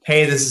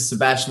Hey, this is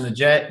Sebastian the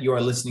Jet. You are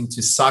listening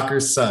to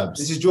Soccer Subs.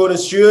 This is Jordan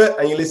Stewart,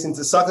 and you're listening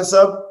to Soccer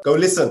Sub. Go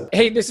listen.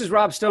 Hey, this is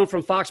Rob Stone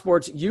from Fox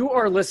Sports. You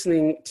are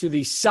listening to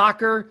the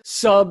Soccer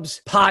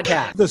Subs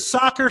Podcast. The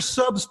Soccer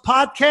Subs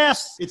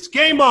Podcast. It's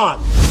game on.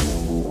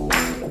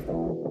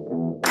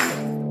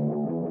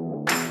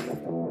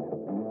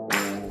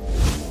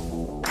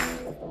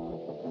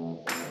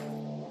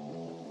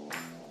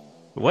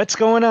 What's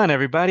going on,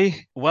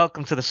 everybody?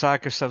 Welcome to the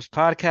Soccer Subs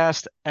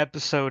Podcast,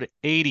 episode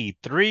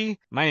 83.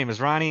 My name is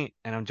Ronnie,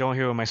 and I'm joined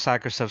here with my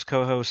Soccer Subs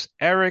co-host,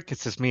 Eric.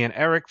 It's just me and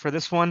Eric for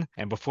this one.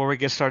 And before we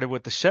get started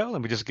with the show,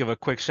 let me just give a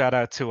quick shout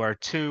out to our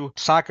two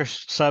Soccer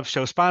Subs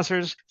show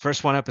sponsors.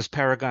 First one up is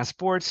Paragon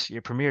Sports,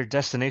 your premier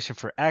destination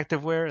for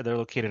activewear. They're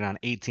located on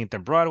 18th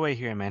and Broadway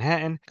here in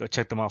Manhattan. Go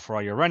check them out for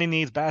all your running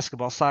needs,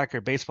 basketball,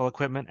 soccer, baseball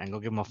equipment, and go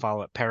give them a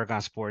follow at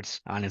Paragon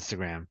Sports on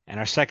Instagram. And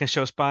our second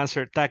show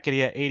sponsor,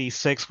 Taqueria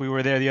 86. We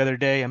were there the other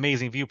day.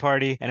 Amazing view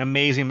party, an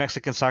amazing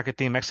Mexican soccer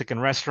themed Mexican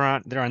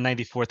restaurant. They're on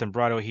 94th and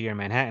Broadway here in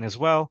Manhattan as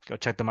well. Go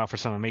check them out for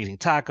some amazing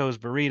tacos,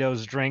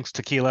 burritos, drinks,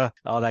 tequila,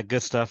 all that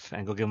good stuff.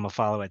 And go give them a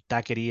follow at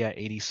Taqueria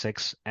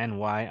 86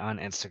 NY on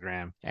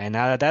Instagram. And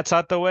now that that's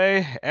out the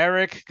way,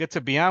 Eric, good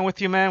to be on with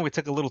you, man. We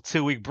took a little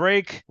 2-week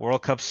break.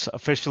 World Cup's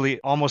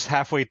officially almost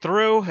halfway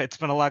through. It's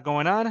been a lot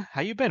going on.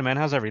 How you been, man?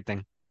 How's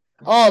everything?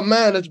 Oh,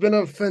 man, it's been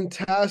a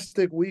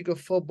fantastic week of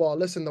football.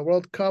 Listen, the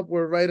World Cup,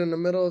 we're right in the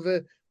middle of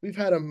it. We've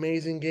had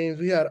amazing games.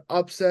 We had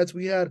upsets.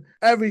 We had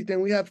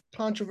everything. We have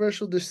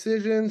controversial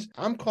decisions.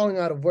 I'm calling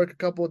out of work a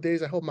couple of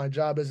days. I hope my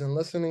job isn't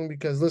listening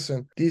because,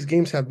 listen, these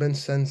games have been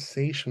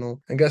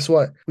sensational. And guess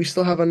what? We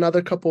still have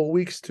another couple of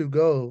weeks to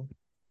go.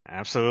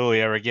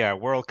 Absolutely, Eric. Yeah,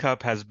 World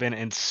Cup has been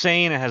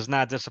insane. It has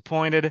not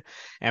disappointed.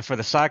 And for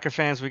the soccer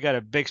fans, we got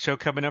a big show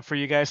coming up for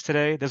you guys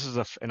today. This is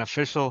an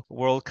official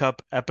World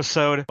Cup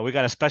episode. We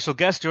got a special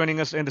guest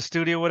joining us in the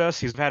studio with us.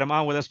 He's had him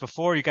on with us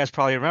before. You guys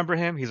probably remember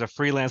him. He's a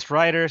freelance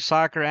writer,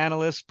 soccer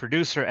analyst,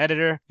 producer,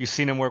 editor. You've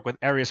seen him work with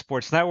Area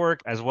Sports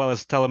Network as well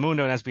as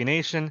Telemundo and SB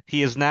Nation.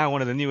 He is now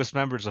one of the newest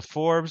members of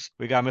Forbes.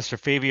 We got Mr.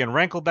 Favian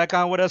Renkel back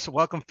on with us.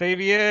 Welcome,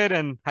 Favian.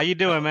 And how you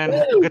doing, man?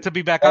 Good to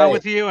be back on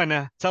with you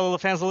and tell the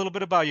fans a little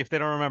bit about you if they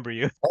don't remember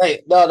you.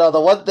 Hey, no. The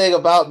one thing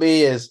about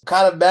me is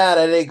kind of mad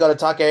I didn't go to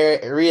talk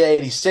Area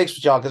 86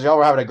 with y'all because y'all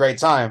were having a great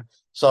time.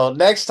 So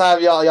next time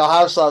y'all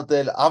have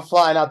something, I'm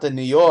flying out to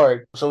New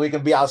York so we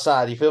can be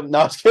outside. You feel me?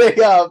 No, I'm just kidding.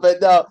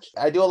 But no,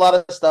 I do a lot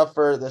of stuff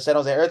for the San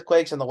Jose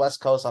Earthquakes and the West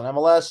Coast on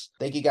MLS.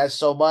 Thank you guys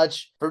so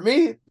much. For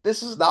me,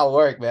 this is not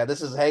work, man.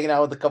 This is hanging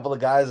out with a couple of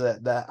guys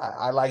that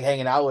I like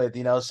hanging out with,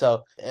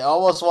 So I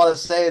almost want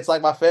to say it's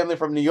like my family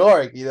from New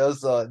York,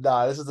 So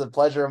no, this is a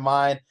pleasure of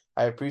mine.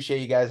 I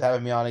appreciate you guys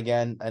having me on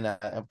again and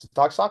to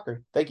talk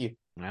soccer. Thank you.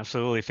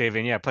 Absolutely,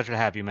 Fabian. Yeah, pleasure to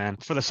have you, man.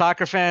 For the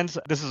soccer fans,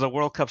 this is a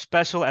World Cup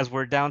special as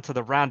we're down to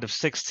the round of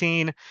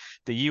 16.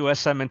 The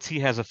USMNT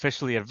has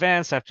officially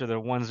advanced after their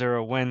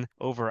 1-0 win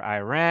over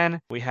Iran.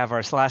 We have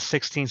our last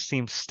 16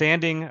 teams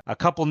standing. A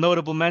couple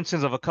notable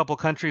mentions of a couple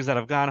countries that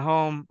have gone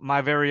home.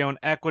 My very own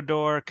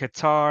Ecuador,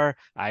 Qatar,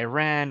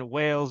 Iran,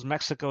 Wales,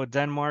 Mexico,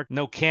 Denmark.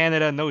 No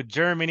Canada, no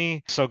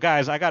Germany. So,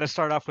 guys, I got to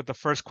start off with the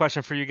first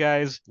question for you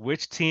guys.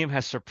 Which team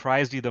has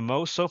surprised you the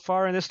most so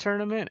far in this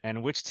tournament?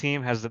 And which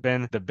team has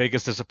been the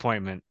biggest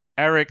disappointment?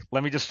 Eric,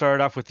 let me just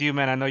start off with you,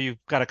 man. I know you've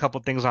got a couple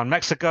things on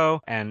Mexico,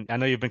 and I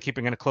know you've been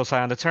keeping a close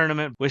eye on the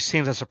tournament. Which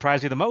teams have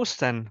surprised you the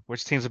most, and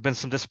which teams have been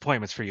some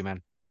disappointments for you,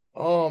 man?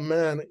 Oh,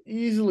 man,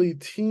 easily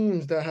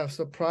teams that have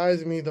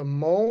surprised me the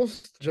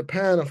most.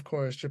 Japan, of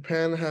course.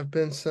 Japan have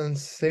been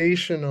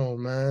sensational,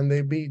 man.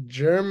 They beat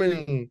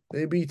Germany.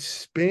 They beat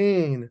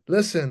Spain.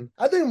 Listen,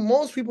 I think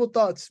most people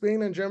thought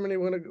Spain and Germany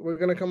were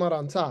gonna come out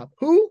on top.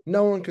 Who?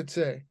 No one could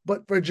say.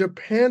 But for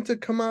Japan to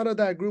come out of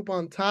that group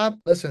on top,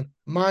 listen,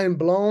 mind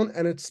blown,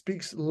 and it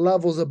speaks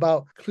levels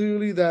about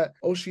clearly that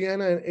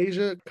Oceania and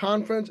Asia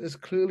conference is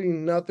clearly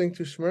nothing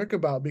to smirk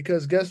about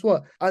because guess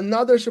what?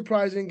 Another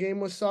surprising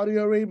game was Saudi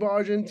Arabia,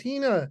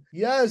 Argentina.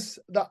 Yes,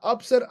 the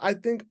upset, I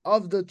think,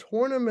 of the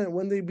tournament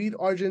when they beat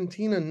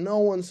Argentina, no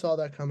one saw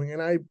that coming,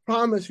 and I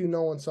promise you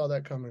no one saw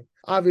that coming.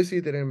 Obviously,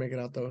 they didn't make it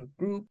out the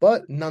group,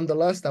 but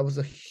nonetheless, that was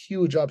a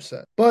huge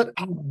upset. But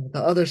the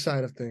other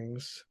side of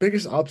things,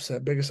 biggest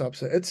upset.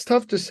 It's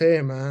tough to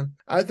say, man.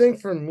 I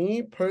think for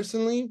me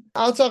personally,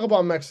 I'll talk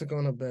about Mexico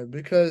in a bit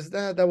because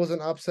that was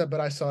an upset, but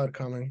I saw it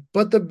coming.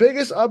 But the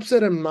biggest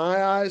upset in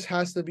my eyes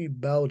has to be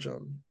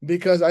Belgium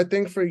because I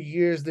think for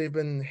years they've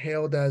been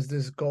hailed as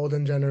this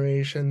golden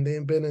generation.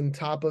 They've been in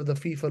top of the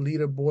FIFA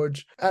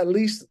leaderboards, at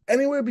least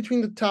anywhere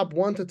between the top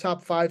 1 to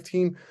top 5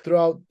 team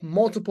throughout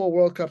multiple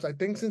World Cups. I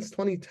think since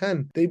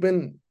 2010, they've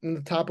been in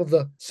the top of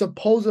the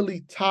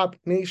supposedly top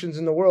nations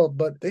in the world,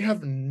 but they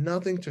have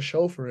nothing to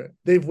show for it.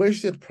 They've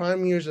wasted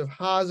prime years of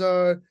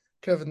Hazard,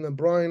 Kevin De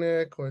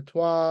Bruyne,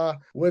 Courtois,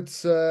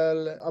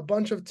 Witsel, a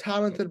bunch of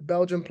talented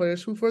Belgian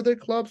players who for their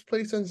clubs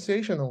play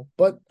sensational.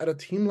 But at a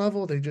team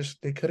level, they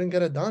couldn't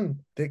get it done.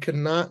 They could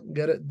not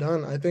get it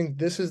done. I think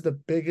this is the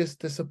biggest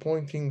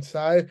disappointing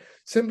side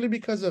simply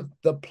because of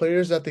the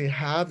players that they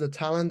have, the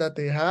talent that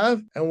they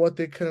have, and what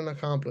they couldn't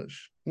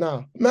accomplish.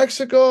 Now,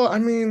 Mexico, I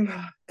mean,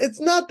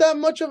 it's not that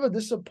much of a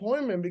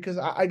disappointment because,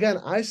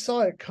 I saw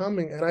it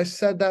coming and I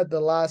said that the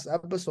last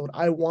episode.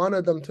 I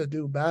wanted them to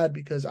do bad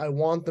because I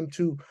want them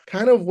to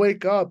kind of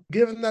wake up,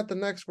 given that the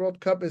next World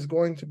Cup is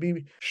going to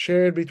be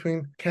shared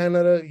between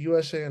Canada,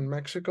 USA, and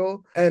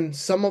Mexico. And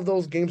some of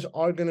those games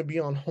are going to be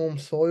on home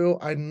soil.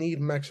 I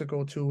need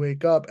Mexico to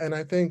wake up. And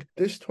I think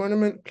this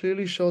tournament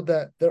clearly showed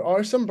that there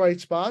are some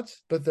bright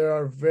spots, but there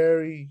are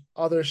very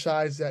other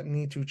sides that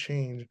need to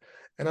change.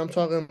 And I'm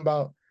talking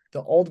about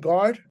the old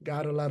guard,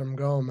 gotta let him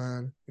go,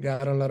 man.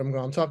 Gotta let him go.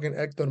 I'm talking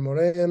Hector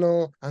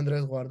Moreno,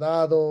 Andres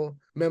Guardado,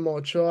 Memo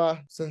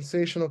Ochoa,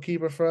 sensational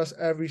keeper for us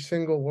every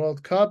single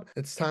World Cup.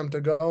 It's time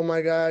to go,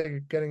 my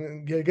guy.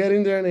 You're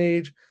getting there in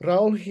age.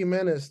 Raul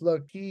Jimenez,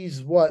 look,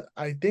 he's what?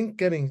 I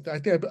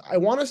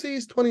want to say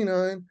he's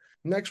 29.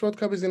 Next World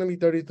Cup is gonna be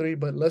 33.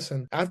 But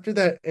listen, after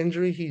that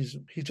injury, he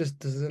just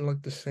doesn't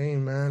look the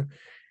same, man.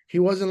 He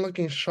wasn't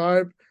looking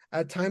sharp.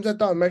 At times, I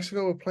thought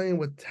Mexico were playing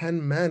with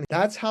 10 men.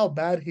 That's how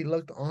bad he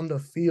looked on the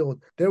field.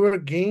 There were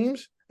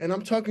games, and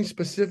I'm talking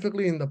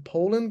specifically in the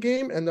Poland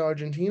game and the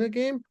Argentina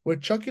game, where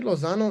Chucky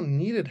Lozano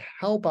needed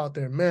help out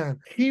there. Man,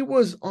 he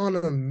was on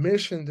a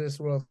mission this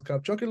World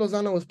Cup. Chucky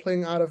Lozano was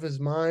playing out of his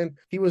mind.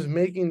 He was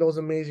making those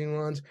amazing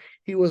runs.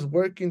 He was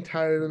working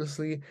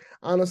tirelessly.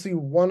 Honestly,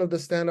 one of the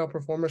standout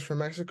performers for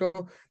Mexico,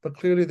 but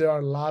clearly there are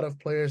a lot of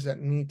players that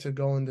need to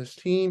go in this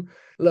team.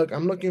 Look,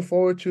 I'm looking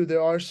forward to,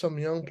 there are some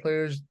young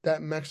players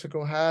that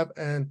Mexico have,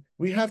 and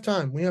we have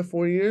time. We have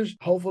 4 years.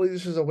 Hopefully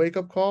this is a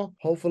wake-up call.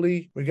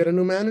 Hopefully we get a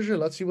new manager.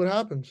 Let's see what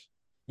happens.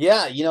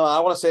 Yeah, I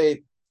want to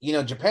say,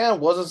 Japan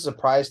was a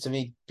surprise to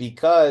me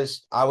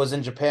because I was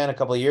in Japan a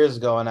couple of years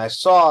ago and I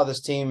saw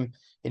this team,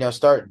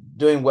 start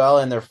doing well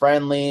in their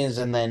friendlies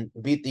and then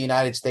beat the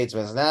United States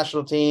men's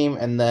national team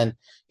and then,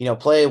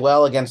 play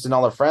well against in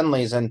all their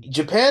friendlies. And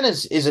Japan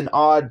is an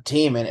odd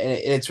team, and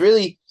it's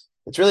really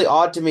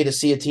odd to me to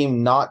see a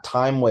team not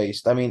time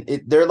waste. I mean,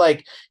 they're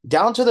like,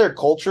 down to their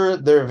culture,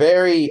 they're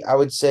very, I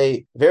would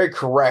say, very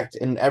correct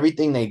in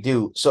everything they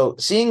do. So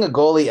seeing a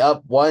goalie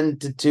up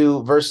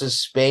 1-2 versus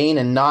Spain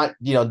and not,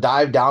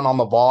 dive down on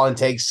the ball and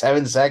take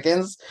 7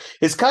 seconds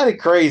is kind of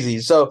crazy.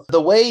 So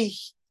the way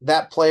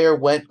that player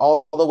went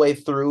all the way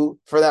through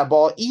for that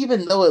ball,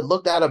 even though it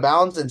looked out of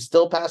bounds and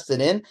still passed it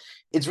in,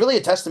 it's really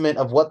a testament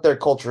of what their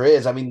culture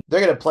is. I mean, they're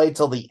going to play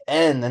till the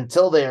end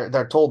until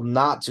they're told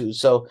not to.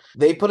 So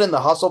they put in the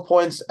hustle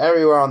points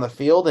everywhere on the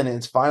field, and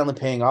it's finally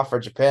paying off for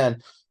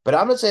Japan. But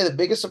I'm going to say the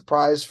biggest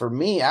surprise for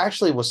me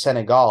actually was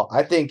Senegal.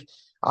 I think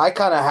I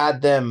kind of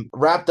had them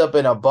wrapped up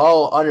in a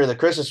bow under the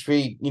Christmas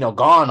tree,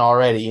 gone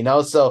already,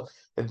 So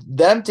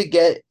them to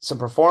get some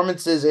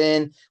performances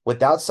in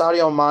without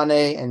Sadio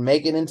Mane and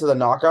make it into the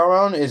knockout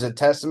round is a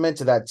testament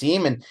to that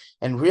team.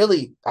 And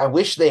really, I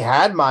wish they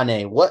had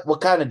Mane.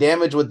 What kind of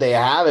damage would they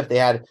have if they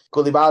had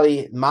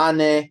Koulibaly,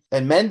 Mane,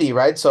 and Mendy,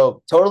 right?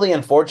 So totally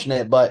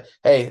unfortunate, but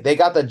hey, they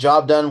got the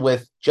job done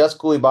with just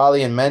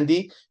Koulibaly and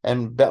Mendy.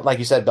 And like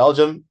you said,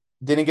 Belgium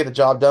didn't get the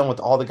job done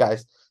with all the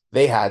guys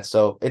they had.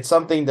 So it's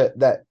something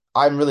that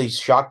I'm really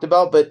shocked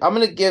about, but I'm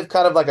going to give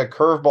kind of like a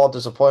curveball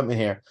disappointment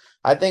here.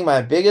 I think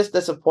my biggest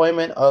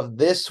disappointment of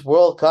this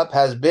World Cup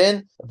has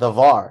been the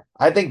VAR.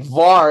 I think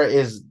VAR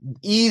is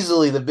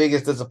easily the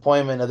biggest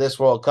disappointment of this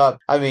World Cup.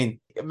 I mean,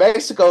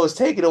 Mexico was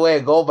taking away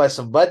a goal by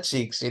some butt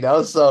cheeks,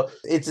 so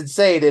it's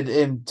insane.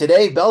 And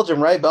today,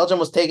 Belgium, right? Belgium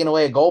was taking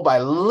away a goal by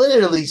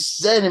literally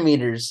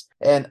centimeters.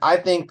 And I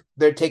think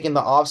they're taking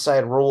the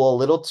offside rule a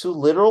little too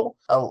literal,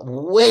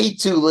 way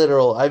too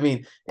literal. I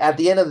mean, at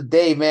the end of the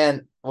day,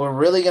 man, we're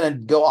really going to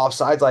go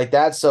offsides like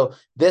that. So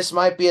this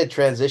might be a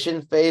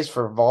transition phase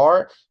for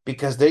VAR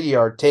because they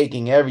are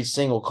taking every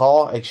single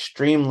call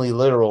extremely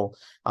literal.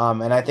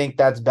 And I think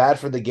that's bad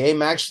for the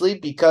game, actually,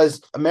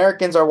 because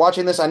Americans are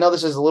watching this. I know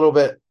this is a little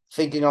bit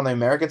thinking on the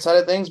American side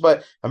of things,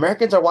 but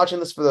Americans are watching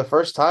this for the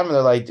first time and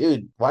they're like,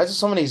 dude, why is there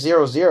so many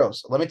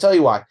 0-0s? Let me tell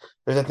you why.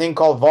 There's a thing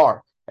called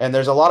VAR. And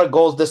there's a lot of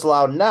goals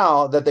disallowed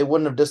now that they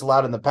wouldn't have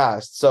disallowed in the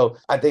past. So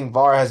I think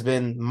VAR has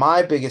been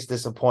my biggest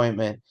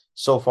disappointment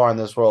so far in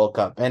this World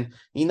Cup. And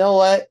you know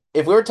what?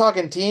 If we were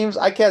talking teams,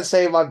 I can't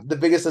say the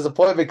biggest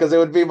disappointment because it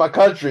would be my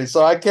country.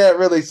 So I can't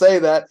really say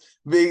that,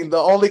 being the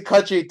only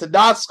country to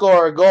not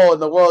score a goal in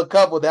the World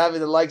Cup with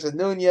having the likes of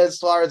Nunez,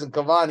 Suarez, and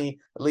Cavani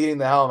leading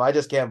the helm. I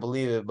just can't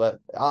believe it, but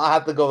I'll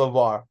have to go the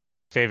VAR.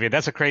 Favian,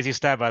 that's a crazy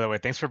stat, by the way.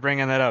 Thanks for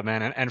bringing that up,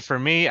 man. And for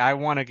me, I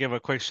want to give a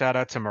quick shout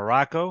out to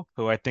Morocco,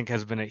 who I think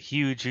has been a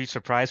huge, huge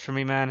surprise for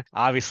me, man.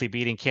 Obviously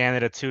beating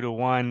Canada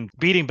 2-1,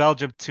 beating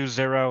Belgium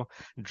 2-0,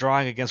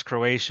 drawing against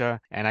Croatia.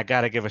 And I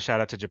got to give a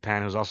shout out to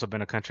Japan, who's also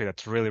been a country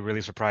that's really,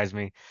 really surprised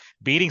me.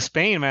 Beating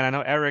Spain, man. I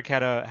know Eric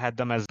had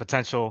them as a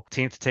potential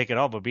team to take it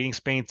all, but beating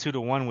Spain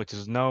 2-1, which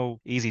is no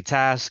easy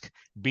task.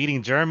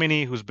 Beating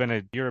Germany, who's been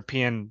a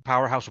European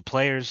powerhouse of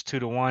players,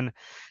 2-1.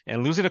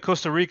 And losing to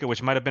Costa Rica,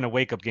 which might have been a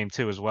wake-up game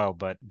too as well.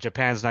 But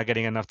Japan's not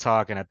getting enough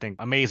talk, and I think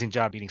amazing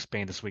job beating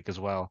Spain this week as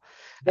well.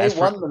 They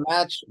won the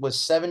match with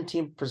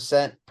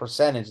 17%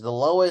 percentage, the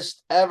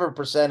lowest ever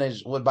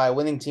percentage by a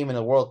winning team in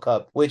the World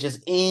Cup, which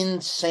is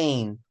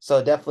insane.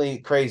 So definitely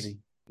crazy.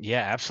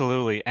 Yeah,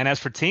 absolutely. And as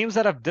for teams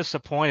that have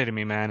disappointed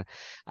me, man,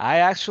 I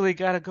actually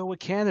got to go with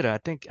Canada. I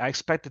think I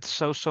expected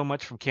so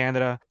much from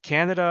Canada.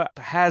 Canada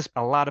has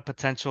a lot of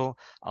potential,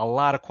 a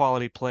lot of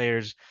quality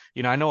players.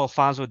 I know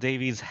Alphonso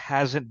Davies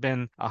hasn't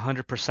been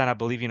 100%, I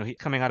believe, he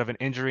coming out of an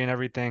injury and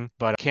everything.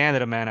 But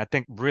Canada, man, I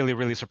think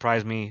really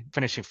surprised me,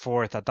 finishing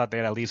fourth. I thought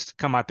they'd at least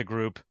come out the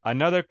group.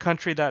 Another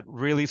country that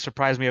really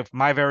surprised me, of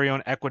my very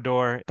own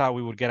Ecuador, thought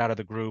we would get out of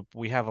the group.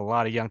 We have a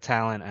lot of young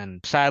talent, and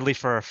sadly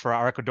for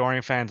our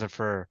Ecuadorian fans and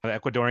for the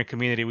Ecuadorian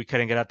community, we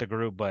couldn't get out the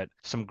group, but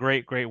some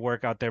great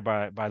work out there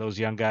by those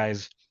young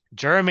guys.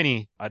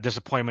 Germany, a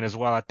disappointment as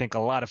well. I think a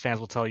lot of fans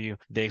will tell you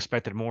they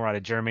expected more out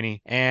of Germany.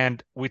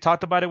 And we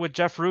talked about it with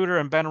Jeff Ruder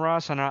and Ben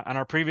Ross on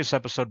our previous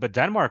episode. But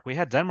Denmark, we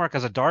had Denmark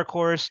as a dark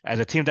horse, as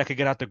a team that could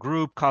get out the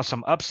group, cause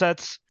some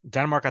upsets.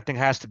 Denmark, I think,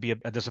 has to be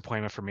a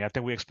disappointment for me. I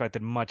think we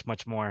expected much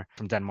more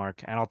from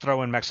Denmark. And I'll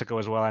throw in Mexico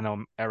as well. I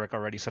know Eric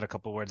already said a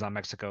couple words on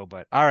Mexico,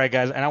 but all right,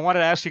 guys. And I wanted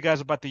to ask you guys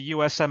about the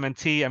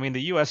USMNT. I mean,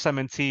 the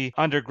USMNT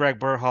under Greg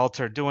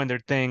Berhalter doing their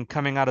thing,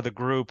 coming out of the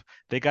group.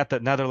 They got the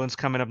Netherlands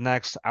coming up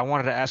next. I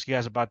wanted to ask you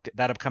guys about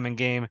that upcoming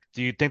game.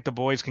 Do you think the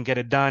boys can get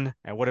it done?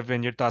 And what have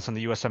been your thoughts on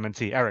the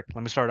USMNT? Eric,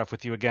 let me start off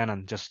with you again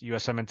on just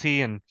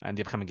USMNT and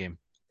the upcoming game.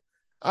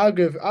 I'll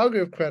give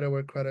credit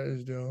where credit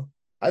is due.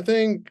 I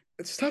think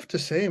it's tough to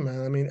say,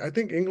 man. I mean, I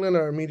think England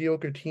are a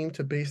mediocre team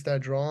to base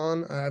that draw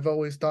on. I've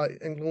always thought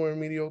England were a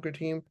mediocre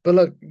team. But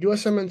look,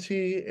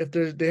 USMNT,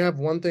 if they have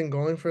one thing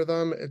going for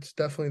them, it's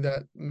definitely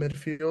that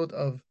midfield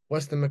of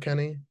Weston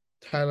McKennie,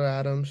 Tyler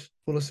Adams,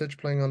 Pulisic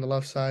playing on the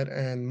left side,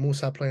 and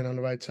Musa playing on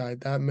the right side.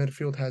 That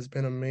midfield has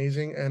been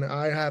amazing, and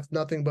I have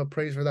nothing but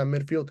praise for that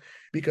midfield,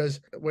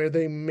 because where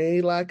they may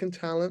lack in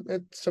talent,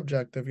 it's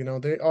subjective.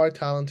 They are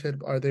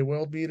talented. Are they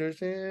world beaters?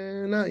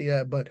 Not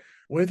yet, but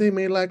where they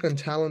may lack in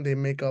talent, they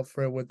make up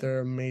for it with their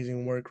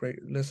amazing work rate.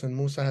 Listen,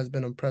 Musa has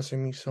been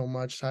impressing me so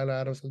much. Tyler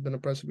Adams has been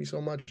impressing me so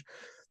much.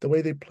 The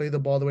way they play the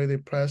ball, the way they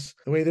press,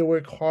 the way they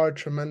work hard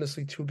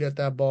tremendously to get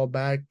that ball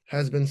back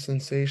has been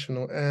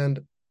sensational.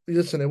 And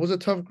listen, it was a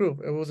tough group.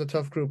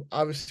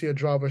 Obviously, a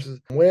draw versus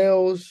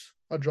Wales,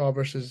 a draw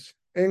versus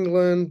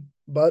England,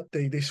 but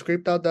they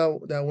scraped out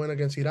that win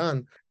against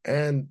Iran.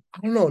 And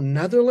I don't know,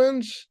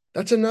 Netherlands,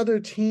 that's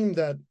another team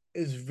that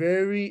is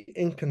very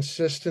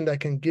inconsistent, that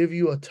can give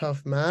you a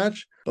tough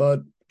match, but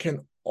can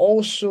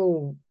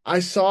also, I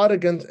saw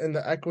it in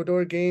the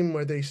Ecuador game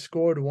where they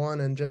scored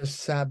one and just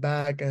sat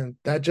back, and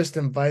that just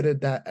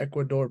invited that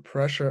Ecuador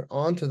pressure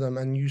onto them,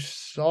 and you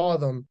saw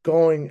them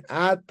going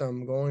at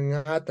them,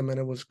 and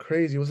it was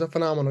crazy. It was a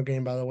phenomenal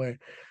game, by the way.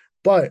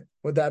 But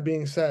with that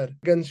being said,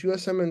 against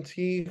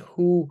USMNT,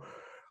 who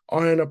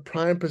are in a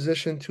prime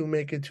position to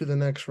make it to the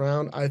next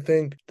round, I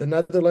think the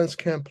Netherlands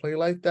can't play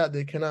like that.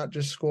 They cannot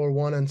just score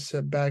one and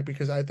sit back,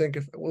 because I think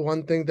if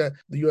one thing that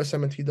the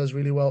USMNT does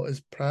really well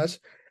is press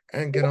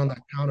and get on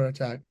that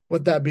counterattack.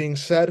 With that being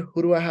said,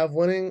 who do I have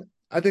winning?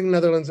 I think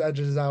Netherlands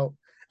edges out.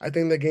 I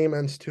think the game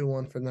ends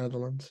 2-1 for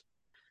Netherlands.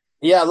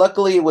 Yeah,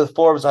 luckily with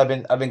Forbes, I've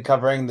been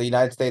covering the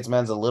United States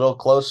men's a little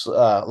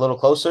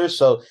closer.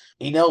 So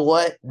you know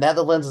what?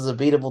 Netherlands is a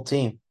beatable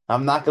team.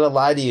 I'm not gonna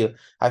lie to you.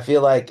 I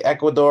feel like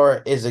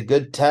Ecuador is a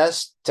good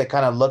test to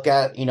kind of look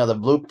at, the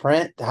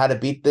blueprint, how to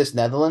beat this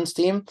Netherlands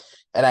team.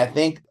 And I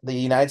think the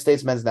United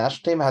States men's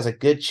national team has a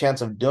good chance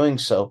of doing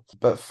so.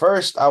 But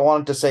first, I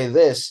wanted to say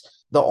this.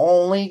 The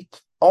only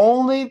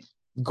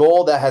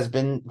goal that has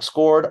been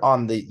scored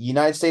on the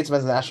United States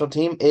men's national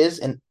team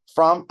is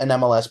from an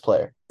MLS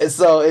player. And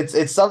so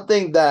it's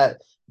something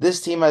that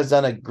this team has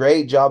done a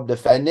great job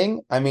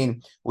defending. I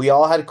mean, we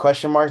all had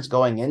question marks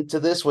going into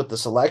this with the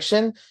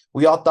selection.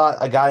 We all thought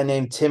a guy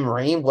named Tim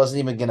Ream wasn't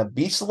even going to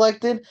be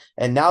selected.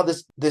 And now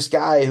this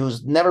guy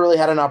who's never really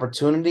had an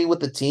opportunity with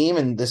the team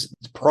and this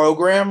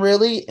program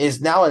really is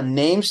now a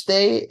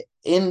mainstay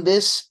in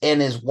this and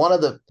is one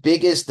of the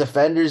biggest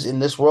defenders in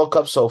this World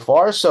Cup so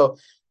far. So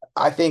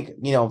I think,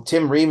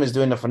 Tim Ream is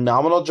doing a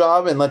phenomenal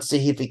job, and let's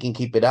see if he can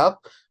keep it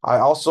up. I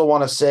also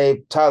want to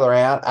say Tyler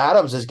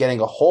Adams is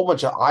getting a whole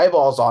bunch of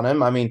eyeballs on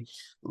him. I mean,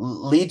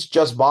 Leeds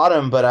just bought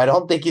him, but I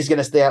don't think he's going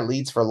to stay at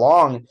Leeds for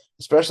long,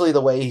 especially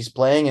the way he's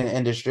playing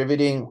and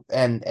distributing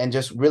and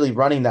just really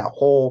running that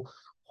whole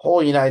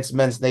United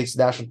men's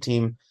national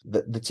team,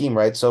 the team,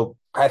 right? So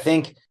I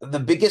think the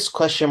biggest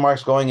question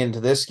marks going into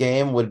this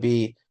game would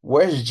be,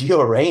 where's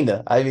Gio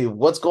Reyna? I mean,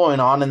 what's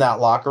going on in that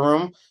locker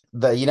room?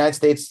 The United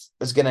States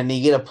is going to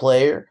need a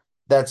player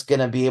that's going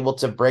to be able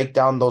to break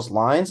down those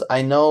lines.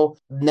 I know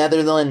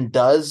Netherlands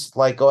does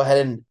go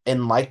ahead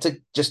and like to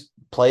just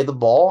play the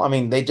ball. I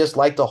mean, they just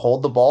like to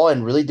hold the ball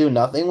and really do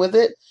nothing with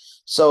it.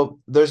 So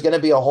there's going to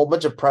be a whole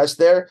bunch of press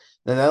there.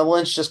 The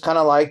Netherlands just kind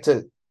of like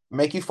to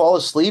make you fall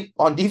asleep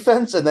on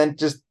defense and then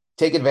just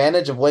take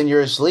advantage of when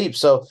you're asleep.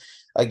 So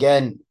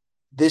again,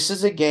 this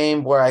is a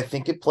game where I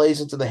think it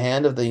plays into the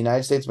hand of the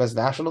United States men's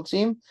national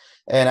team.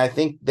 And I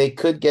think they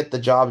could get the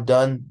job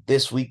done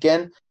this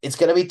weekend. It's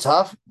going to be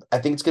tough. I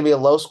think it's going to be a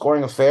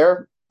low-scoring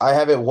affair. I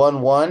have it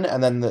 1-1,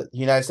 and then the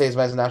United States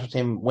men's national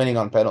team winning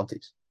on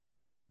penalties.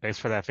 Thanks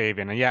for that,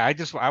 Fabian. And yeah,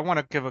 I want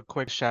to give a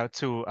quick shout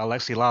to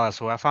Alexi Lalas,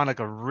 who I found like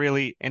a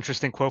really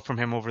interesting quote from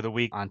him over the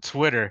week on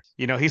Twitter.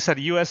 He said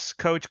U.S.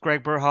 coach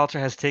Greg Berhalter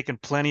has taken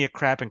plenty of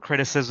crap and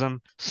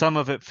criticism, some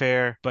of it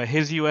fair, but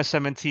his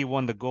USMNT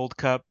won the Gold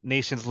Cup,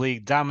 Nations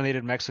League,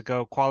 dominated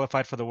Mexico,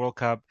 qualified for the World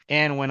Cup,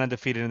 and went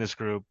undefeated in this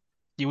group.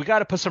 We got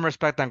to put some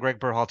respect on Greg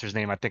Berhalter's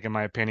name, I think, in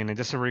my opinion, and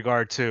just in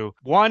regard to,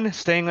 one,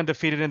 staying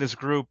undefeated in this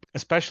group,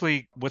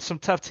 especially with some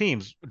tough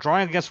teams.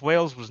 Drawing against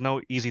Wales was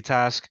no easy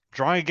task.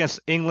 Drawing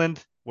against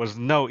England was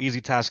no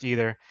easy task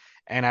either.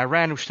 And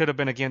Iran should have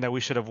been a game that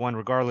we should have won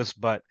regardless,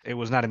 but it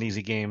was not an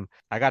easy game.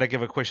 I got to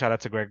give a quick shout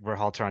out to Greg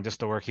Berhalter on just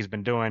the work he's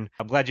been doing.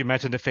 I'm glad you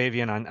mentioned it,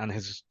 Fabian, on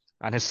his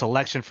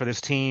selection for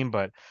this team,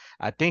 but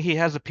I think he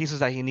has the pieces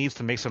that he needs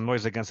to make some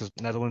noise against this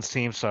Netherlands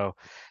team. So,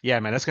 yeah,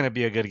 man, that's going to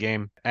be a good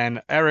game.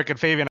 And Eric and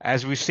Fabian,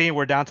 as we've seen,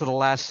 we're down to the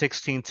last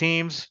 16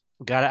 teams.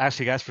 Got to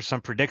ask you guys for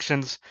some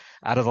predictions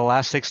out of the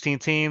last 16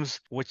 teams.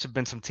 Which have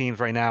been some teams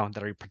right now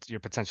that are your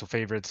potential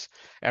favorites?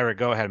 Eric,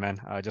 go ahead, man.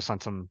 Just on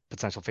some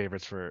potential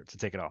favorites to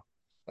take it all.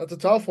 That's a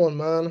tough one,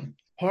 man.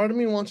 Part of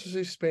me wants to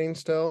see Spain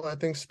still. I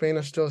think Spain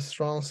is still a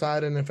strong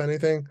side, and if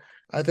anything,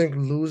 I think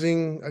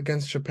losing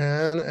against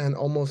Japan and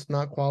almost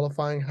not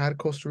qualifying had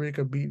Costa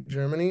Rica beat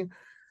Germany,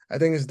 I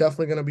think is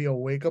definitely going to be a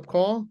wake-up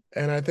call,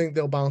 and I think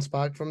they'll bounce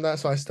back from that.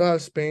 So I still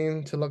have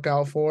Spain to look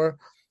out for.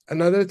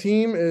 Another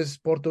team is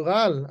Portugal.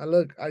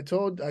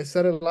 I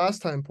said it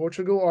last time.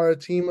 Portugal are a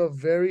team of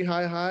very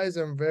high highs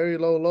and very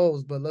low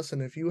lows. But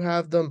listen, if you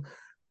have them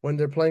when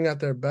they're playing at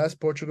their best,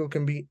 Portugal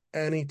can beat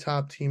any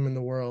top team in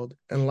the world.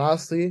 And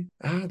lastly,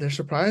 they're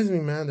surprising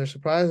me, man. They're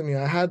surprising me.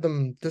 I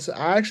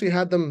actually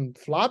had them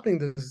flopping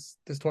this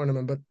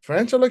tournament, but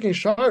France are looking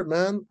sharp,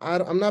 man.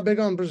 I'm not big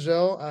on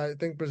Brazil. I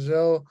think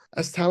Brazil,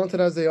 as talented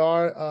as they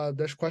are,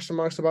 there's question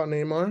marks about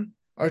Neymar.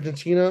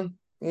 Argentina,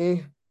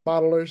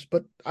 bottlers.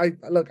 But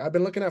I've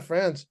been looking at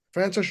France.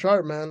 France are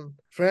sharp, man.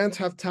 France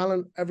have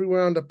talent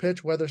everywhere on the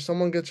pitch, whether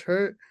someone gets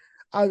hurt.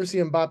 Obviously,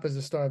 Mbappe is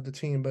the star of the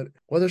team, but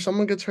whether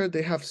someone gets hurt,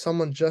 they have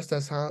someone just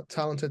as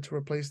talented to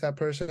replace that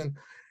person.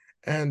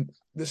 And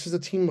this is a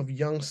team of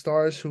young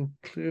stars who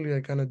clearly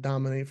are going to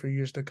dominate for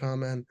years to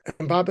come. And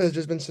Mbappe has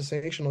just been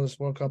sensational this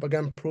World Cup,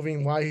 again,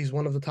 proving why he's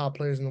one of the top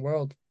players in the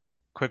world.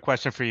 Quick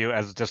question for you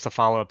as just a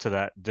follow-up to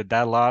that. Did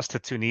that loss to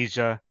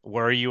Tunisia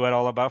worry you at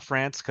all about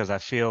France? Because I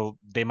feel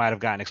they might have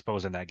gotten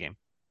exposed in that game.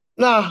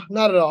 Nah,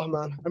 not at all,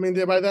 man. I mean,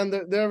 by then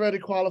they're already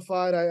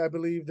qualified. I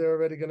believe they're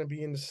already going to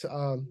be in this,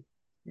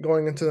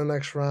 going into the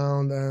next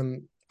round,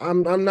 and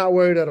I'm not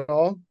worried at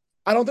all.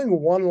 I don't think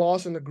one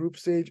loss in the group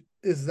stage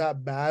is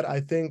that bad. I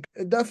think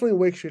it definitely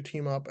wakes your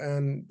team up,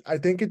 and I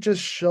think it just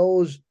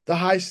shows the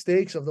high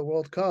stakes of the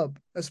World Cup,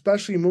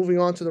 especially moving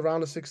on to the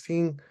round of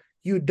 16.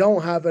 You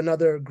don't have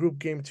another group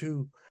game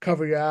to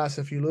cover your ass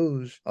if you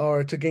lose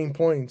or to gain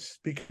points,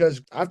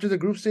 because after the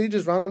group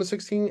stages, round of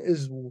 16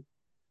 is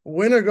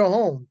win or go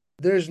home.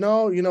 There's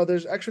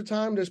there's extra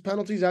time, there's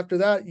penalties. After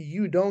that,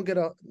 you don't get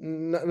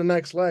the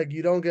next leg.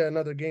 You don't get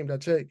another game.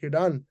 That's it. You're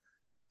done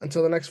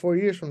until the next 4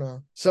 years from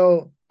now.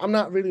 So I'm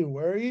not really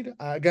worried.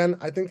 Again,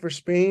 I think for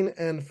Spain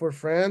and for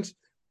France,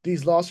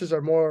 these losses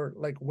are more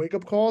like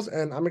wake-up calls,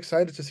 and I'm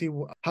excited to see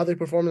how they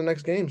perform in the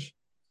next games.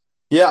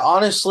 Yeah,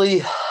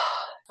 honestly,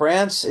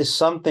 France is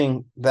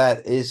something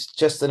that is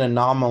just an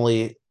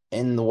anomaly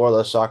in the world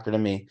of soccer to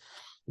me.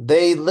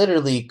 They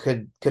literally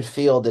could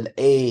field an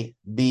A,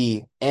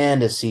 B,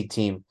 and a C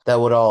team that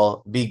would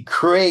all be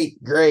great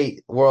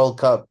World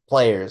Cup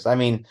players. I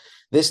mean,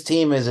 this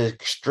team is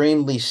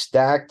extremely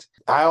stacked.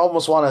 I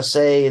almost want to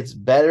say it's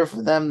better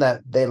for them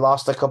that they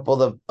lost a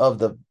couple of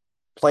the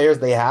players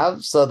they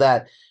have so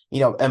that,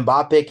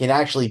 Mbappe can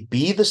actually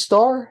be the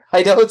star.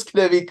 I know it's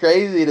going to be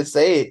crazy to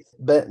say it,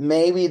 but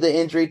maybe the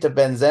injury to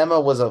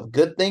Benzema was a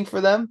good thing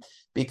for them,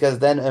 because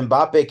then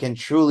Mbappe can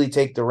truly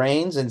take the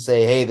reins and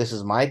say, hey, this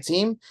is my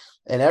team.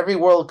 And every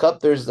World Cup,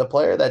 there's a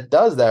player that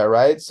does that,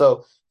 right?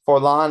 So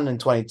Forlan in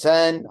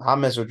 2010,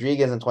 James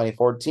Rodriguez in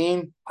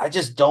 2014. I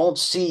just don't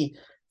see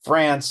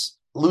France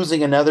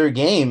losing another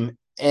game.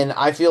 And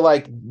I feel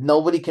like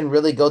nobody can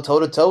really go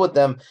toe-to-toe with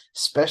them,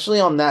 especially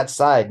on that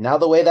side. Now,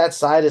 the way that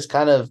side is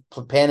kind of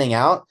panning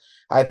out,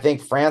 I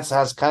think France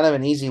has kind of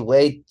an easy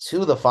way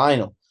to the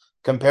final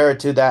compared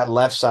to that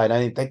left side.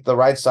 I think the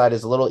right side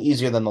is a little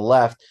easier than the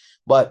left.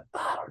 But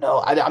I don't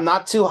know. I'm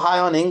not too high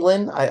on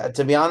England,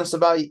 to be honest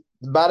about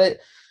it.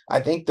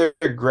 I think they're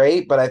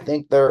great, but I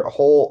think their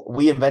whole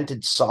we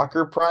invented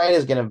soccer pride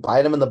is going to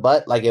bite them in the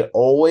butt like it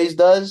always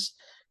does.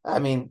 I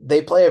mean,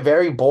 they play a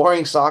very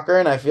boring soccer,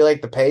 and I feel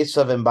like the pace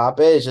of Mbappe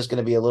is just going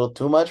to be a little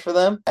too much for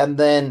them. And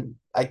then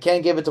I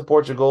can't give it to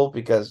Portugal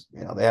because,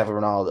 they have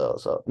Ronaldo.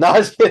 So, no, I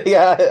was kidding.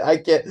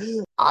 I can't.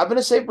 I'm going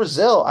to say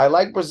Brazil. I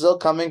like Brazil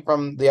coming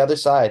from the other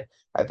side.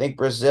 I think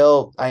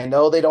Brazil, I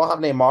know they don't have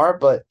Neymar,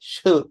 but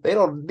shoot, they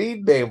don't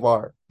need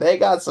Neymar. They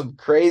got some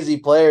crazy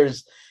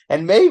players.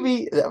 And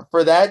maybe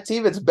for that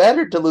team, it's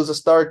better to lose a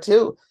star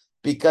too,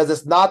 because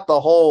it's not the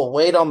whole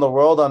weight on the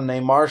world on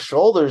Neymar's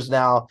shoulders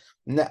now.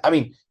 I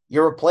mean,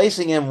 you're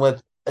replacing him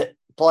with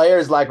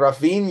players like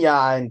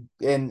Rafinha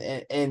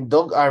and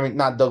Doug, I mean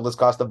not Douglas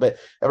Costa, but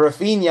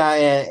Rafinha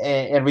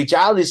and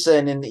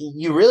Richarlison, and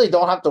you really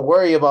don't have to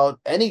worry about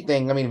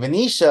anything. I mean,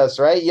 Vinicius,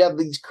 right? You have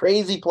these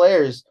crazy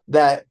players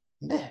that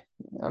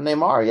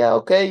Neymar, yeah,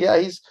 okay, yeah,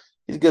 he's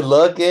good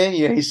looking.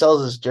 You know, he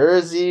sells his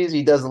jerseys,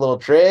 he does little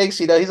tricks.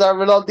 You know, he's our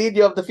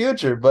Ronaldinho of the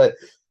future. But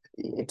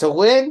to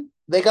win,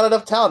 they got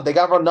enough talent. They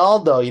got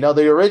Ronaldo, you know,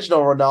 the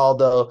original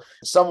Ronaldo,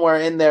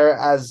 somewhere in there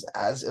as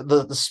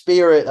the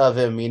spirit of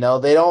him. You know,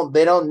 they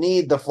don't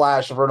need the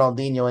flash of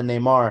Ronaldinho and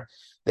Neymar.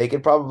 They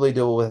could probably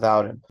do it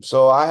without him.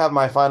 So I have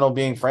my final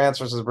being France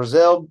versus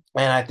Brazil,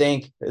 and I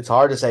think it's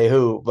hard to say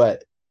who,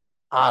 but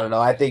I don't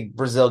know. I think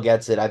Brazil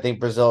gets it. I think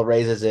Brazil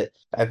raises it.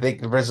 I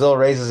think Brazil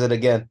raises it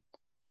again.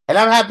 And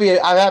I'm happy.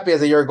 I'm happy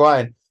as a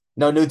Uruguayan.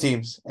 No new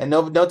teams, and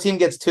no team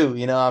gets two.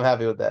 You know, I'm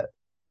happy with that.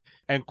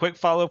 And quick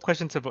follow-up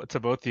question to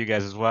both of you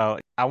guys as well.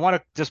 I want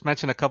to just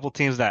mention a couple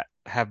teams that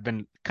have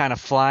been kind of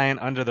flying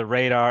under the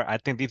radar. I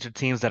think these are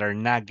teams that are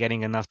not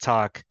getting enough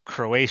talk.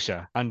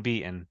 Croatia,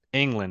 unbeaten.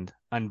 England,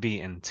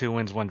 unbeaten. 2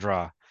 wins, 1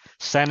 draw.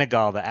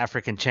 Senegal, the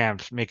African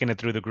champs, making it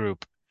through the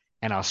group.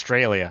 And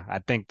Australia. I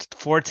think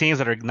 4 teams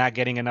that are not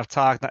getting enough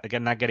talk,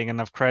 not getting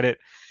enough credit.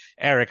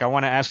 Eric, I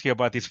want to ask you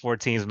about these 4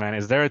 teams, man.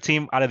 Is there a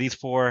team out of these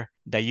 4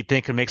 that you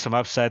think could make some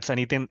upsets?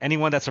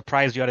 Anyone that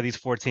surprised you out of these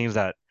 4 teams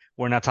that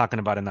we're not talking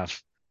about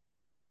enough?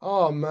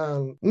 Oh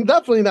man,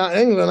 definitely not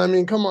England. I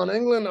mean, come on,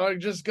 England are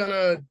just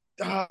gonna.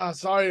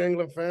 Sorry,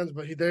 England fans,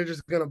 but they're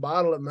just gonna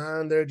bottle it,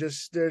 man. They're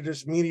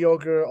just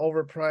mediocre,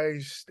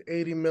 overpriced,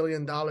 $80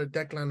 million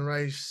Declan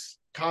Rice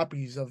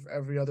copies of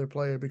every other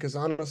player. Because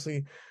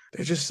honestly,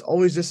 they just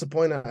always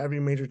disappoint at every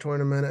major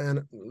tournament.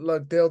 And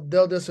look,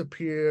 they'll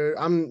disappear.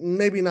 I'm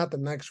maybe not the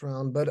next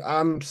round, but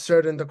I'm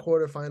certain the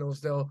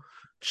quarterfinals they'll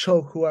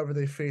choke whoever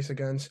they face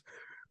against.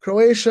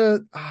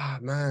 Croatia,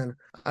 man,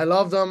 I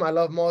love them. I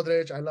love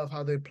Modric. I love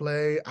how they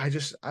play. I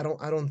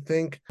don't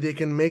think they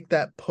can make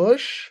that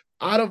push.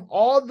 Out of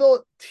all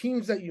the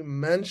teams that you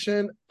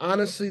mentioned,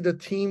 honestly, the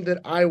team that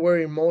I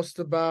worry most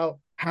about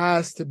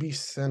has to be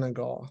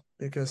Senegal,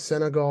 because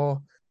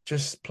Senegal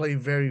just play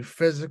very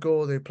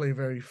physical. They play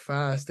very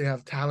fast. They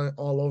have talent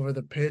all over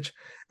the pitch,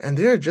 and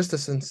they're just a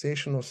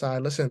sensational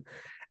side. Listen,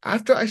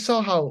 after I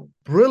saw how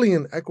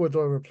brilliant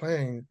Ecuador were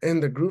playing in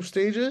the group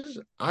stages,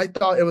 I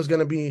thought it was going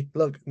to be,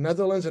 look,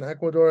 Netherlands and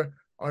Ecuador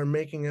are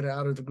making it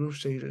out of the group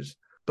stages.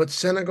 But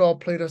Senegal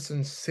played a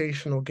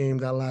sensational game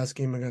that last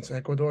game against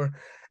Ecuador,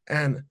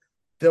 and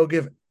they'll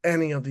give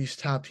any of these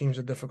top teams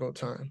a difficult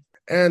time.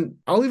 And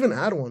I'll even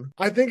add one.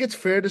 I think it's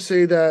fair to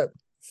say that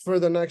for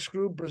the next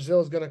group, Brazil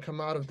is going to come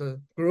out of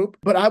the group,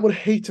 but I would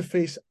hate to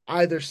face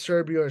either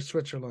Serbia or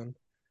Switzerland,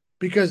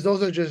 because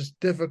those are just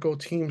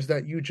difficult teams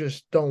that you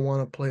just don't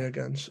want to play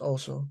against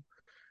also.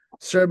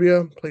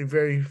 Serbia play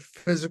very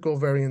physical,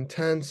 very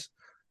intense.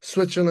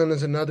 Switzerland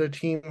is another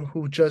team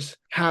who just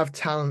have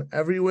talent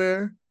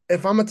everywhere.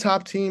 If I'm a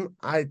top team,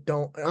 I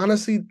don't.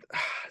 Honestly,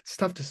 it's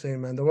tough to say,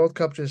 man. The World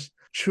Cup just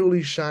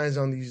truly shines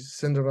on these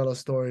Cinderella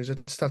stories.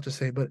 It's tough to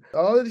say, but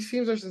all of these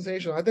teams are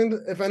sensational. I think,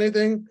 if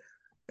anything,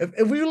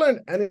 if we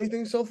learned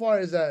anything so far,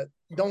 is that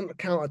don't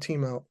count a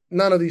team out.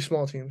 None of these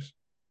small teams.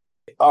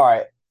 All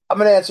right. I'm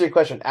going to answer your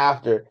question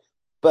after,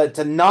 but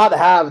to not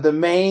have the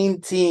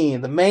main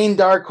team, the main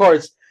dark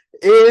horse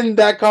in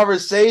that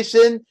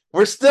conversation,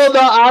 we're still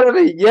not out of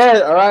it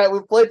yet. All right. We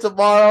play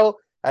tomorrow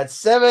at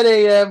 7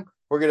 a.m.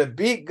 We're going to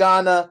beat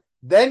Ghana,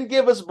 then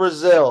give us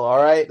Brazil.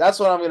 All right. That's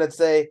what I'm going to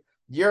say.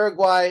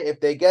 Uruguay, if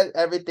they get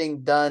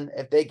everything done,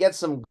 if they get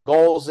some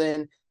goals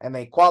in and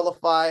they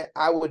qualify,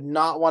 I would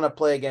not want to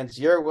play against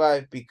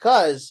Uruguay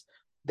because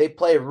they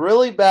play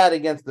really bad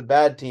against the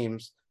bad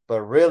teams,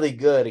 but really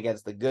good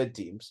against the good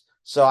teams.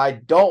 So I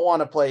don't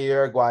want to play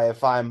Uruguay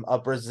if I'm a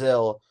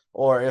Brazil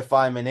or if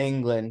I'm in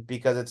England,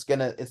 because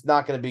it's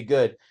not gonna be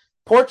good.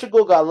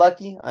 Portugal got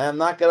lucky. I am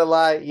not gonna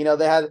lie. You know,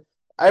 they had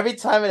every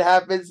time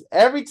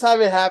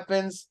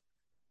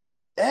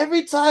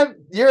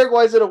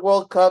Uruguay's in a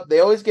World Cup, they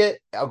always get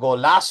a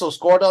golazo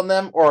scored on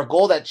them or a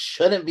goal that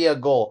shouldn't be a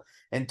goal.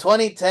 In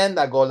 2010,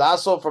 that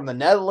golazo from the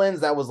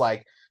Netherlands, that was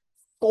like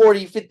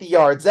 40, 50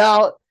 yards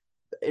out.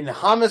 And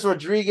James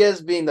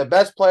Rodriguez, being the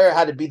best player,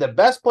 had to be the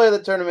best player of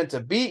the tournament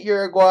to beat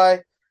Uruguay.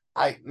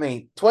 I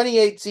mean,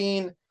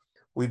 2018,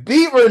 we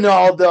beat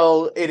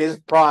Ronaldo in his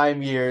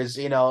prime years.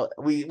 You know,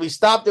 we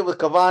stopped it with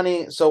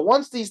Cavani. So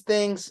once these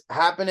things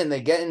happen and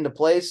they get into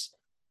place,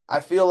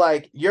 I feel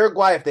like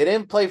Uruguay, if they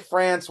didn't play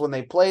France when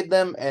they played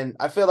them, and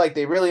I feel like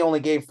they really only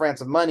gave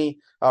France a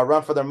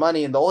run for their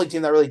money, and the only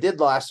team that really did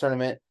the last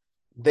tournament,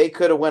 they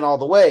could have went all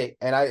the way.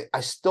 And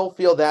I still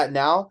feel that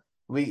now.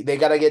 They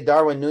got to get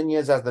Darwin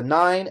Nunez as the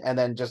 9, and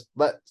then just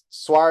let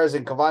Suarez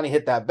and Cavani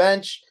hit that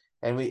bench,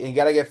 and you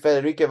got to get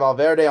Federico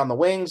Valverde on the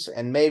wings,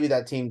 and maybe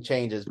that team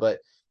changes. But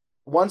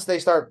once they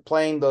start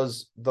playing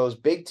those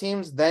big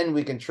teams, then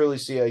we can truly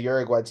see a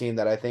Uruguay team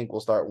that I think will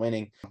start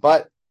winning.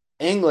 But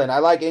England, I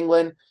like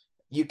England.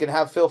 You can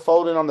have Phil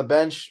Foden on the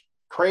bench.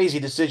 Crazy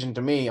decision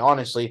to me,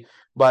 honestly,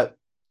 but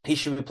he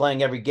should be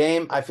playing every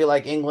game. I feel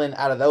like England,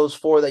 out of those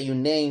 4 that you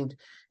named,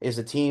 is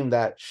a team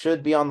that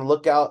should be on the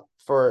lookout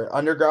for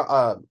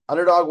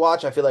underdog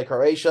watch. I feel like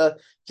Croatia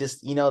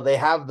just, they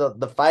have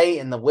the fight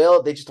and the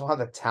will. They just don't have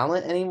the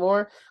talent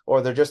anymore,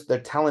 or their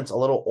talent's a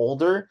little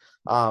older.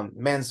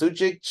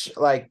 Mandzukic,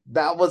 like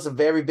that was a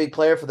very big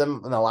player for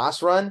them in the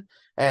last run.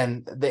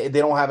 And they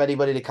don't have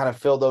anybody to kind of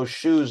fill those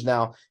shoes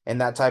now in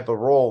that type of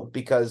role,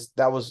 because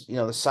that was, the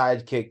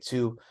sidekick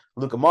to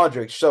Luka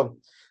Modric. So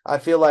I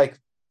feel like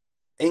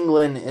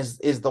England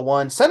is the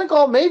one.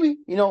 Senegal, maybe,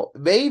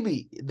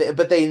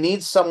 but they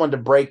need someone to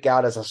break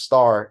out as a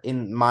star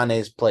in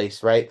Mane's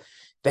place, right?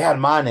 They had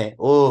Mane.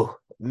 Ooh,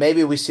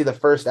 maybe we see the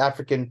first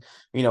African,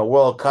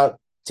 World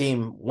Cup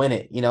team win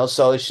it,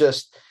 So it's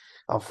just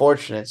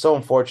unfortunate. So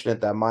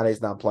unfortunate that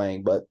Mane's not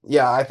playing. But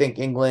yeah, I think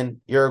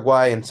England,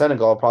 Uruguay, and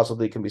Senegal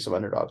possibly can be some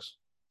underdogs.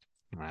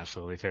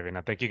 Absolutely, Fabian.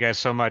 Now, thank you guys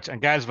so much.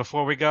 And guys,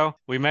 before we go,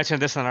 we mentioned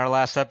this in our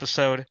last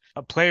episode,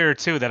 a player or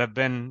two that have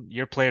been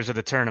your players of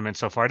the tournament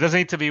so far. It doesn't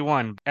need to be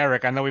one.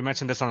 Eric, I know we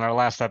mentioned this on our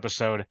last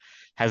episode.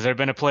 Has there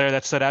been a player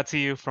that stood out to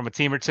you from a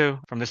team or two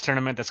from this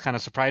tournament that's kind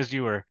of surprised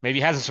you, or maybe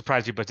hasn't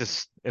surprised you, but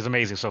just is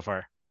amazing so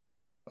far?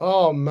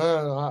 Oh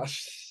man,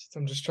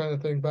 I'm just trying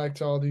to think back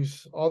to all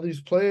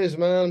these players,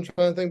 man. I'm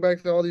trying to think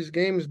back to all these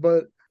games,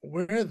 but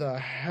where the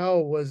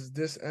hell was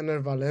this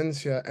Ener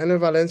Valencia? Ener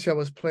Valencia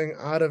was playing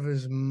out of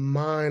his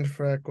mind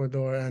for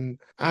Ecuador, and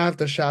I have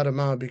to shout him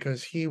out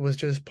because he was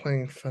just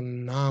playing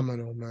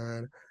phenomenal,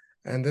 man.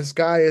 And this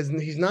guy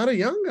he's not a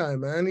young guy,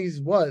 man. He's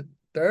what,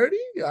 30?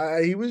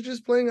 He was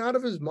just playing out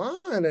of his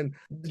mind, and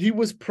he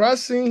was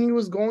pressing, he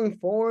was going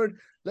forward.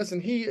 Listen,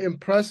 he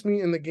impressed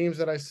me in the games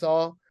that I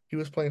saw. He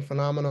was playing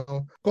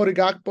phenomenal. Cody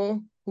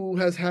Gakpo, who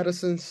has had a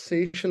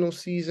sensational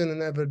season in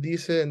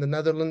Eredivisie in the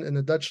Netherlands, in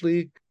the Dutch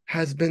league,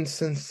 has been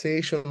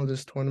sensational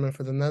this tournament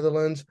for the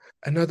Netherlands.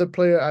 Another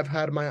player I've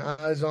had my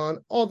eyes on,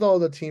 although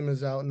the team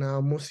is out now,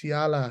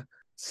 Musiala,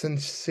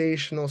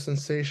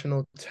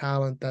 sensational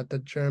talent that the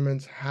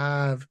Germans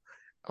have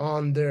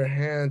on their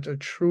hands, a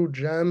true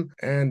gem.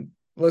 And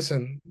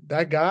listen,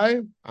 that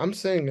guy, I'm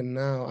saying it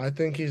now, I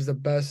think he's the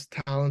best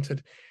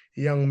talented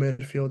young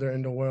midfielder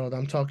in the world.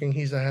 I'm talking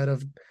he's ahead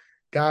of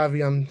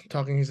Gavi. I'm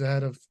talking he's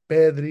ahead of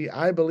Pedri.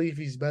 I believe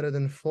he's better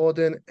than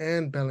Foden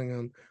and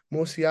Bellingham.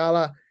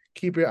 Musiala,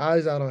 keep your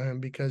eyes out on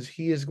him because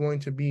he is going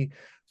to be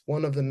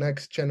one of the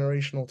next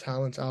generational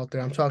talents out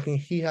there. I'm talking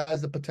he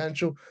has the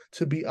potential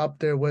to be up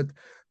there with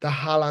the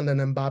Haaland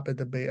and Mbappe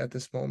debate at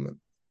this moment.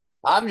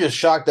 I'm just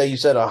shocked that you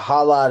said a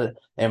Haaland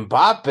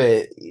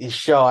Mbappe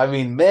show. I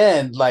mean,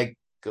 man, like,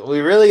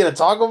 we really gonna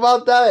talk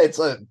about that? It's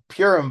a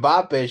pure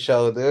Mbappe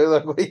show, dude.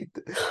 Like, what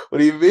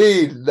do you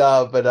mean?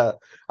 No, but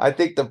I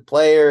think the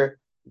player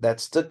that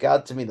stuck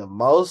out to me the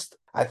most,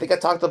 I think I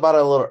talked about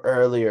it a little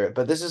earlier,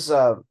 but this is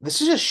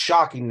just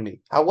shocking to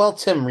me how well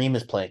Tim Ream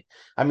is playing.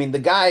 I mean, the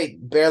guy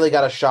barely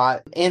got a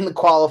shot in the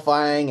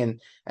qualifying,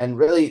 and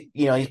really,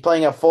 he's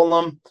playing at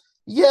Fulham.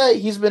 Yeah,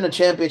 he's been a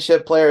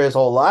championship player his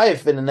whole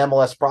life and an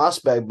MLS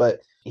prospect, but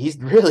he's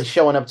really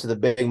showing up to the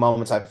big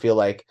moments, I feel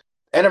like.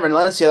 Ener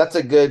Valencia, that's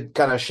a good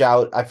kind of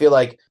shout. I feel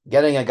like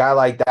getting a guy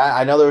like that,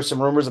 I know there were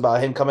some rumors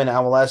about him coming to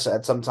MLS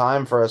at some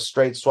time for a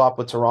straight swap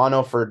with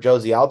Toronto for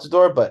Josie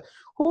Altidore, but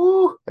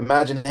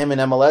imagine him in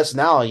MLS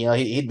now.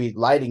 He'd be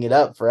lighting it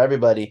up for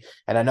everybody.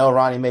 And I know,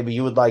 Ronnie, maybe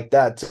you would like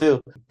that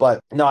too.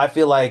 But no, I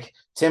feel like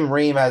Tim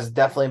Ream has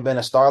definitely been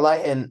a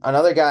starlight. And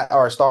another guy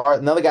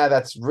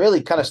that's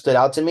really kind of stood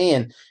out to me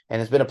and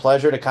it's been a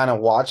pleasure to kind of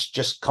watch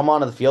just come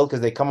onto the field,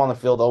 because they come on the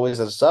field always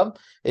as a sub,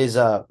 is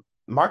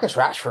Marcus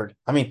Rashford.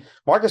 I mean,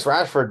 Marcus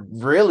Rashford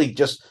really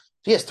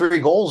he has 3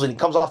 goals and he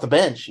comes off the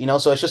bench,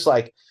 so it's just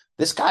like,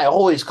 this guy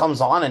always comes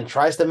on and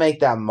tries to make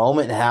that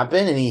moment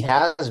happen, and he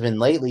has been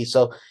lately.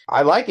 So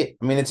I like it.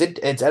 I mean, it's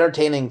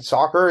entertaining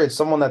soccer. It's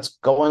someone that's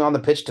going on the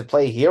pitch to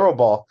play hero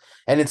ball,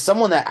 and it's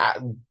someone that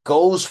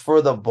goes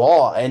for the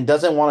ball and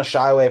doesn't want to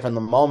shy away from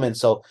the moment.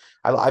 So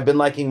I've been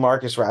liking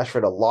Marcus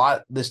Rashford a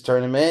lot this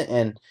tournament,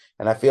 and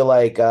I feel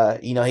like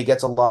he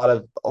gets a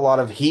lot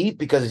of heat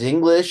because he's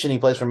English and he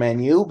plays for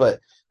Man U,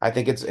 but I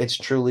think it's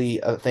truly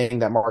a thing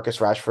that Marcus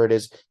Rashford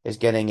is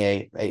getting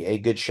a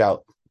good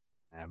shout.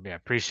 Yeah,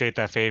 appreciate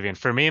that, Fabian.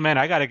 For me, man,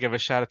 I got to give a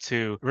shout out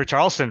to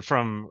Richarlison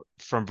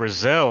from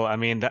Brazil. I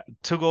mean,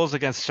 2 goals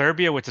against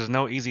Serbia, which is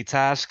no easy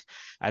task.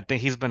 I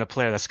think he's been a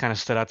player that's kind of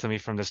stood out to me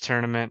from this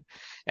tournament.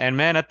 And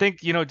man, I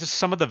think, just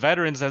some of the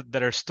veterans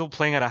that are still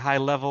playing at a high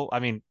level. I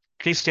mean,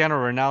 Cristiano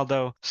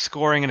Ronaldo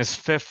scoring in his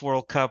 5th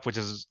World Cup, which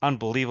is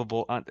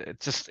unbelievable.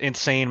 It's just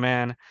insane,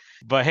 man.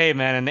 But hey,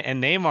 man,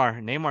 and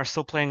Neymar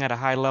still playing at a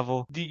high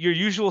level. Your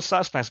usual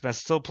suspects, man,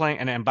 still playing,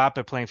 and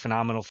Mbappe playing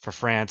phenomenal for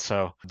France.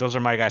 So those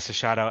are my guys to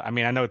shout out. I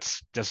mean, I know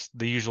it's just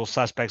the usual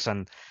suspects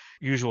and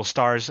usual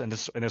stars in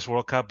this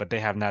World Cup, but they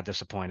have not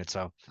disappointed.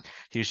 So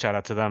huge shout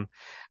out to them.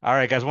 All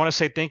right, guys, I want to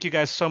say thank you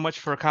guys so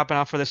much for copping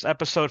on for this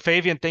episode.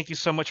 Fabian, thank you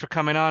so much for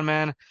coming on,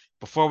 man.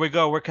 Before we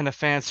go, where can the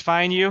fans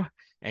find you?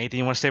 Anything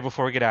you want to say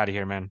before we get out of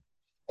here, man?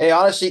 Hey,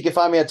 honestly, you can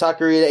find me at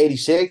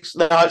Taqueria86.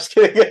 No, I'm just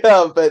kidding.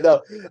 But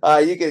no,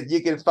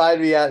 you can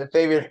find me at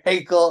Favian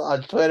Renkel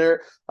on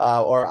Twitter,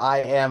 or I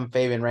am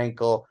Favian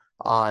Renkel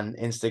on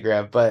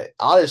Instagram. But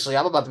honestly,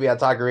 I'm about to be on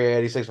Taqueria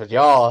 86 with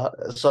y'all.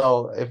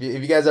 So if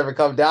you guys ever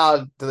come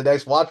down to the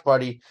next watch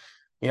party,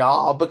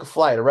 I'll book a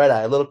flight, a red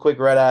eye, a little quick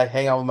red eye,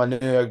 hang out with my New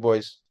York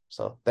boys.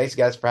 So thanks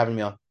guys for having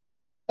me on.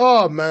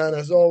 Oh man,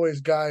 as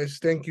always, guys,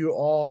 thank you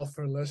all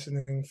for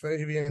listening.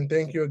 Favian,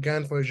 thank you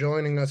again for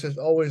joining us. It's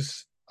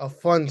always a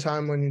fun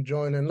time when you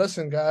join. And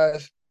listen,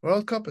 guys,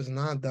 World Cup is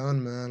not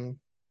done, man.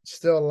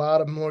 Still a lot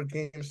of more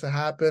games to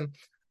happen,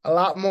 a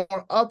lot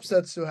more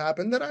upsets to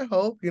happen that I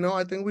hope.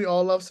 I think we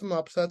all love some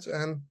upsets,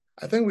 and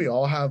I think we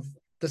all have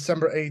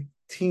December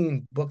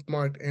 18th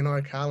bookmarked in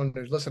our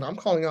calendars. Listen, I'm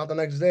calling out the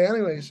next day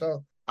anyway,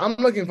 so I'm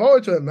looking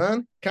forward to it,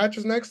 man. Catch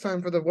us next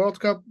time for the World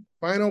Cup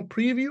final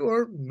preview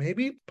or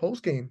maybe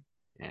post game.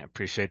 Yeah,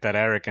 appreciate that,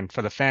 Eric. And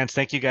for the fans,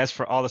 thank you guys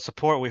for all the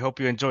support. We hope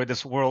you enjoyed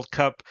this World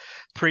Cup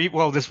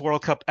this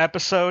World Cup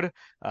episode.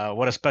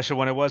 What a special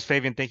one it was.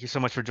 Fabian, thank you so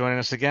much for joining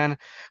us again.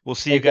 We'll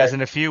see you guys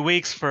in a few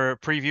weeks for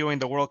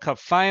previewing the World Cup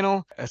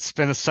final. It's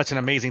been such an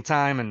amazing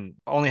time and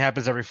only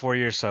happens every 4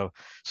 years. So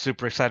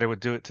super excited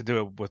to do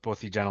it with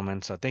both you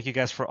gentlemen. So thank you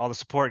guys for all the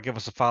support. Give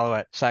us a follow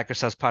at Soccer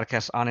Subs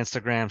Podcast on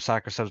Instagram,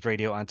 Soccer Subs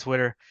Radio on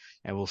Twitter,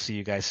 and we'll see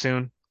you guys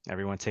soon.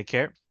 Everyone take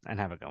care and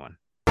have a good one.